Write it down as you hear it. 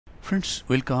Friends,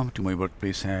 welcome to my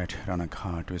workplace at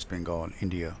Ranaghat, West Bengal,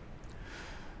 India.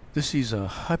 This is a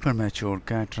hypermature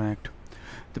cataract.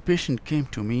 The patient came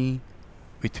to me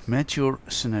with mature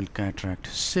senile cataract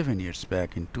 7 years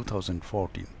back in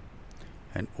 2014.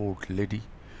 An old lady.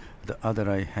 The other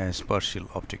eye has partial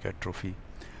optic atrophy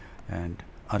and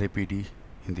RAPD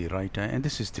in the right eye, and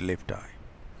this is the left eye.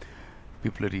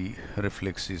 Pupillary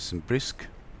reflex is brisk.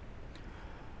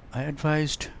 I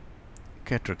advised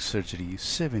cataract surgery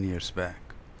 7 years back,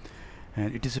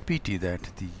 and it is a pity that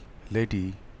the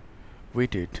lady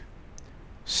waited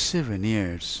 7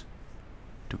 years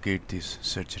to get this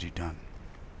surgery done.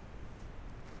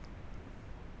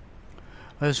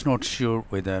 I was not sure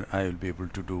whether I will be able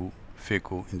to do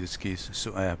phaco in this case,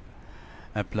 so I have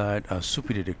applied a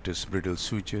superior rectus bridle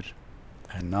suture,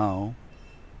 and now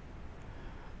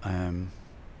I am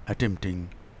attempting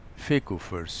phaco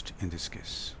first in this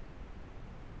case.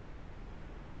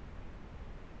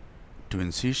 2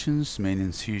 incisions, main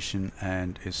incision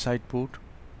and a side port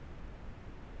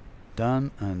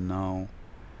done, and now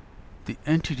the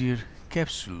anterior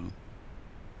capsule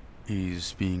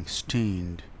is being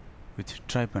stained with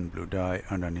trypan blue dye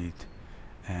underneath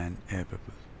an air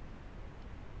bubble.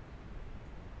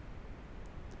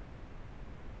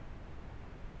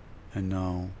 And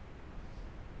now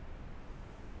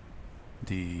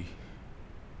this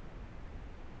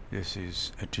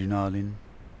is adrenaline,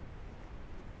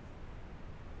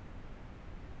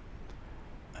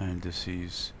 and this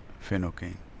is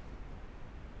phenocane.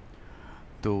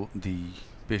 Though the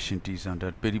patient is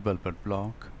under peribulbar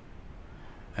block,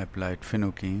 I applied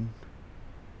phenocane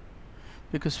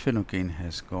because phenocane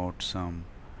has got some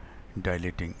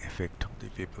dilating effect of the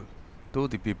pupil. Though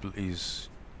the pupil is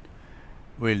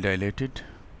well dilated,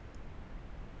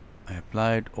 I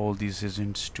applied all these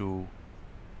agents to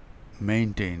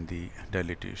maintain the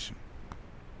dilatation.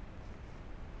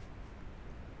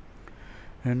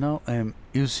 And now I am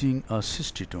using a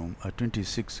cystitome, a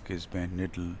 26 gauge band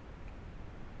needle,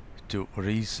 to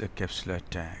raise a capsular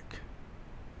tag.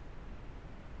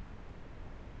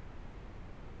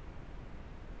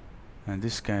 And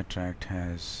this cataract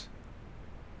has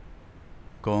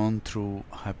gone through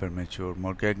hypermature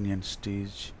Morgagnian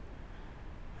stage,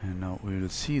 and now we will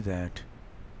see that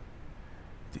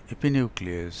the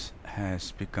epinucleus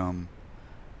has become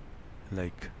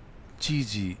like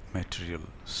cheesy material,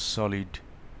 solid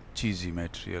cheesy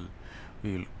material.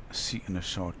 We will see in a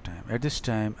short time. At this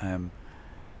time I am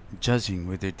judging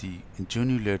whether the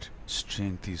zonular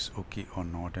strength is okay or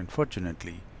not, and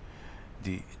fortunately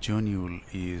the zonule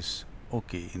is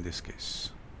okay in this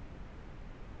case.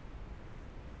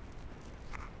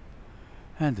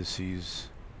 And this is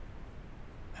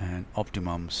an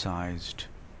optimum sized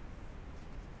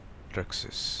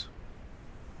rhexis,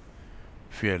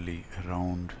 fairly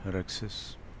round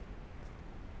rhexis.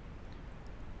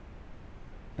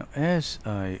 Now as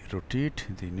I rotate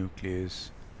the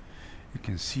nucleus, you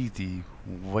can see the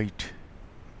white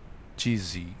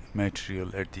cheesy material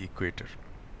at the equator.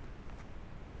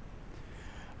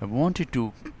 I wanted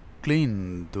to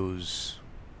clean those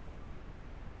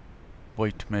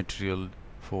white material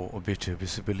for a better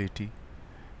visibility,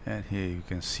 and here you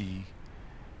can see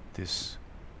this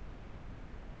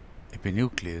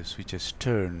epinucleus which has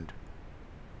turned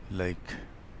like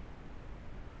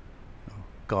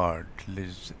card,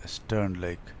 has turned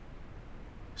like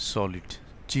solid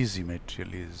cheesy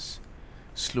material is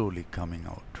slowly coming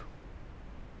out.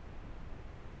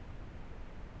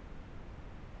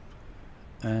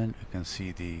 And you can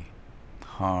see the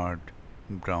hard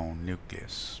brown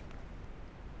nucleus.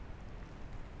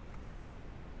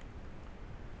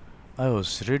 I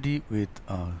was ready with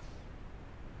a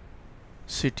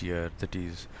CTR, that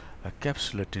is a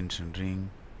capsular tension ring,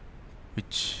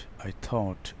 which I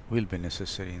thought will be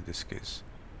necessary in this case.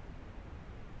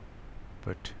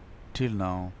 But till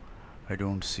now I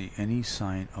don't see any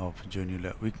sign of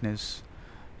zonular weakness,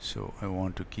 so I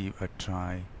want to give a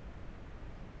try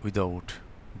without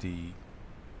the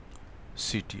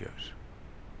CTR.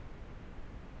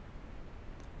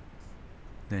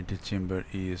 The antechamber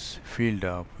is filled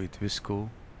up with visco.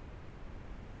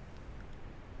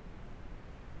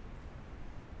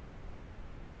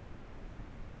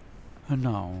 And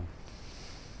now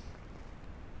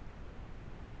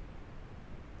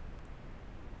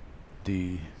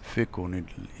the phaco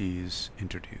needle is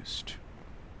introduced.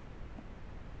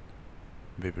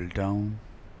 Bevel down,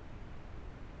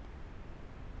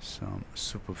 some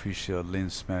superficial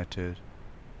lens matter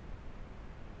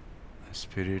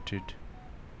aspirated,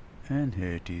 and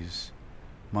here it is,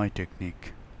 my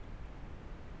technique,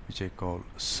 which I call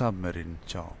submarine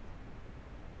chop.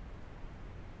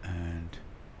 And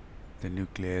the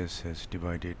nucleus has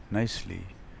divided nicely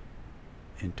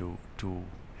into two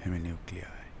heminuclei.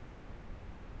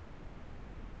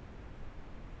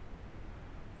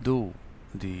 Though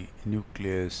the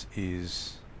nucleus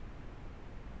is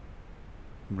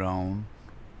brown,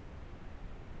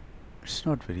 it's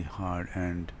not very hard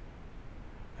and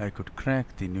I could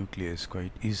crack the nucleus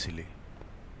quite easily.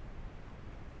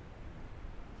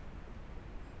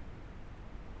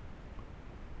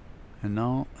 And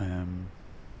now I am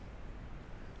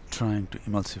trying to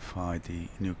emulsify the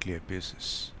nuclear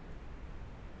bases.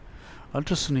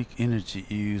 Ultrasonic energy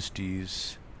used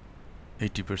is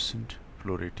 80%,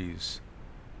 flow rate is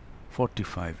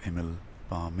 45 ml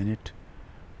per minute,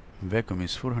 vacuum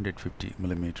is 450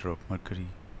 millimeter of mercury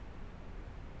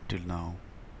till now,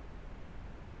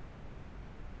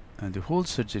 and the whole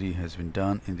surgery has been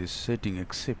done in this setting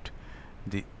except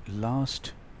the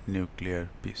last nuclear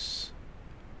piece.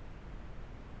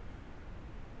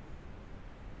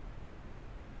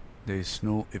 There is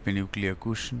no epinuclear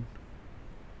cushion,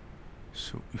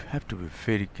 so you have to be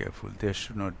very careful. There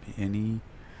should not be any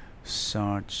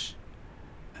sarge,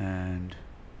 and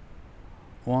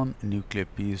one nuclear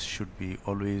piece should be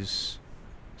always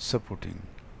supporting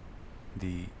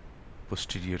the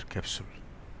posterior capsule.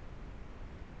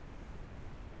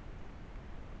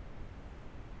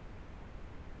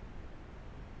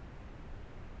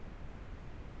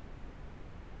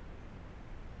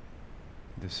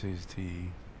 This is the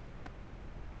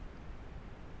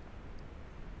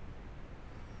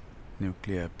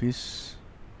nuclear piece.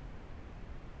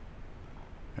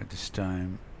 At this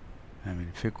time I'm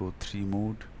in FECO 3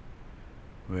 mode,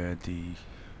 where the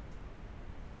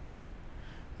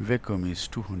vacuum is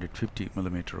 250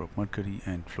 millimeter of mercury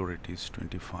and flow rate is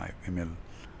 25 ml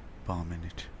per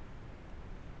minute.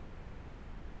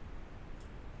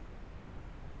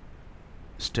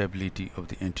 Stability of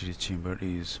the anterior chamber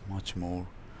is much more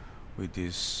with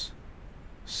this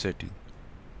setting.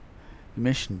 The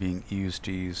machine being used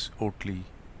is Ocular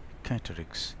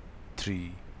Cataract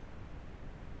 3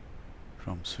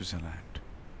 from Switzerland.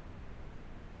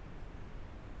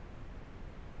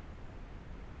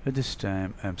 At this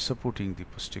time I am supporting the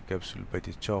posterior capsule by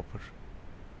the chopper,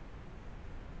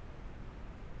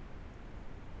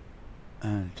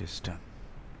 and it is done.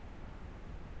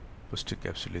 Posterior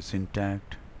capsule is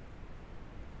intact.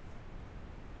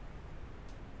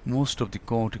 Most of the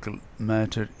cortical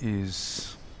matter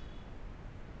is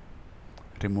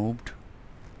removed.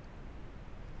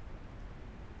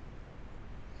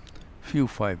 Few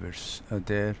fibers are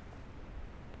there.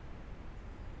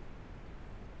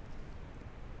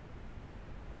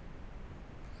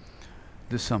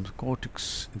 There's some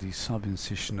cortex, the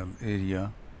subincisional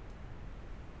area.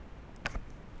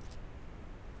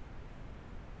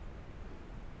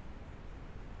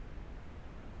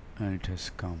 And it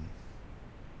has come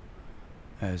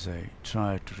as I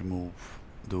try to remove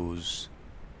those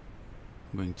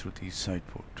going through the side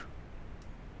port.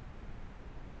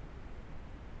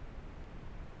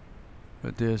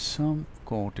 But there's some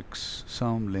cortex,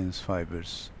 some lens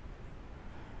fibers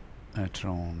at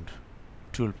around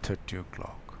 12:30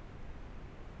 o'clock.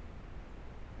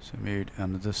 So I made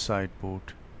another side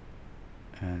port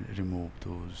and removed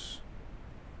those.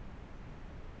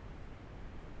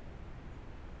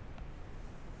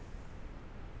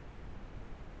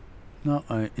 Now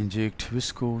I inject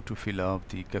visco to fill up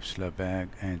the capsular bag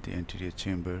and the anterior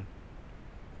chamber,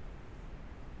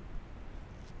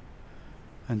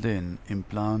 and then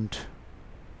implant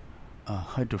a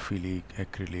hydrophilic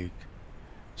acrylic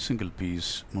single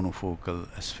piece monofocal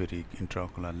aspheric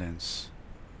intraocular lens.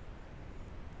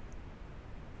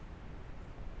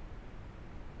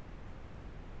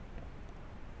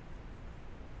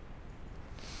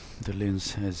 The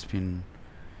lens has been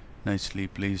nicely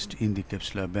placed in the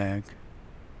capsular bag,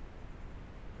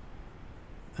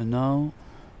 and now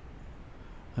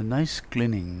a nice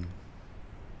cleaning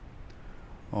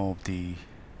of the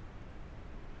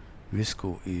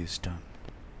visco is done.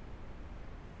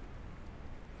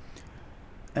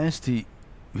 As the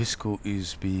visco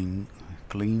is being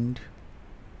cleaned,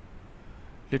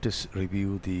 let us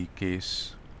review the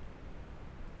case.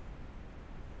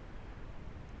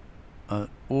 An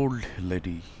old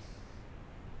lady,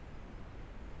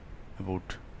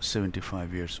 about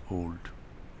 75 years old,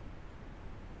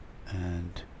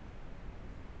 and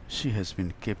she has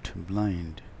been kept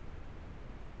blind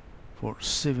for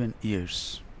 7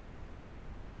 years.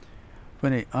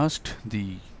 When I asked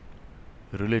the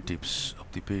relatives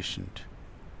of the patient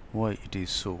why it is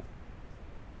so,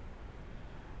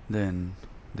 then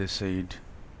they said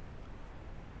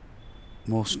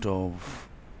most of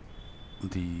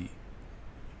the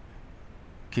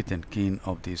kith and kin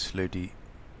of this lady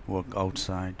work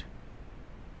outside,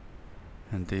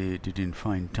 and they didn't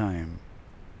find time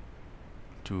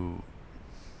to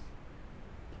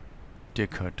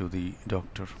take her to the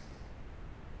doctor,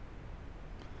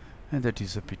 and that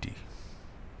is a pity.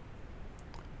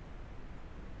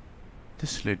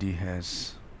 This lady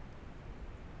has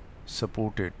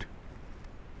supported,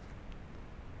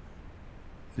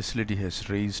 this lady has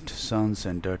raised sons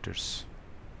and daughters,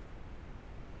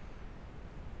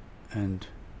 and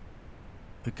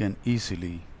you can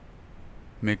easily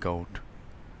make out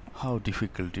how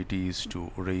difficult it is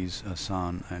to raise a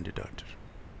son and a daughter.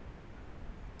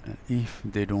 And if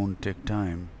they don't take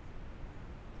time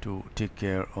to take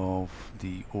care of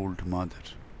the old mother,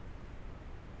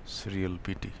 it's real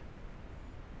pity.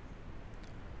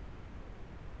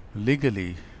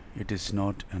 Legally, it is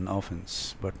not an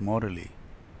offense, but morally,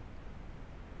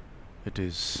 it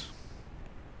is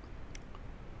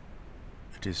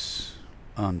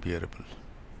unbearable.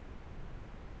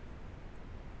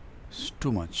 It's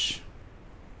too much.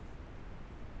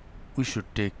 We should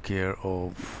take care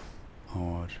of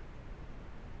our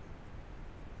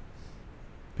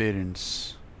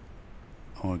parents,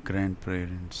 our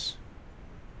grandparents.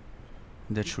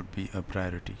 That should be a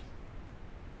priority.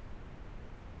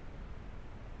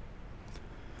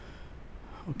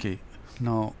 Okay,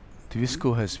 now the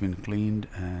visco has been cleaned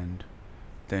and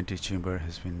the antechamber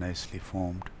has been nicely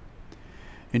formed.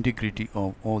 Integrity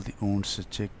of all the wounds are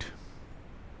checked.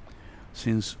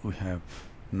 Since we have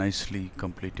nicely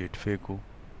completed phaco,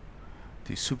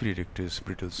 the superior rectus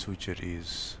brittle suture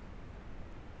is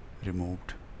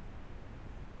removed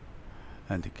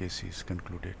and the case is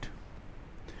concluded.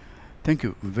 Thank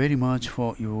you very much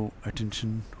for your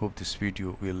attention. Hope this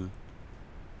video will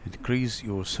increase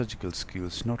your surgical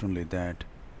skills. Not only that,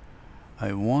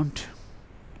 I want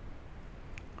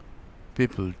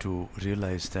people to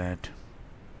realize that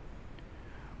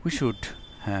we should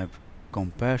have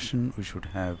compassion, we should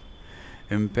have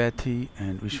empathy,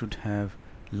 and we should have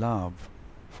love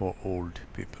for old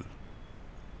people.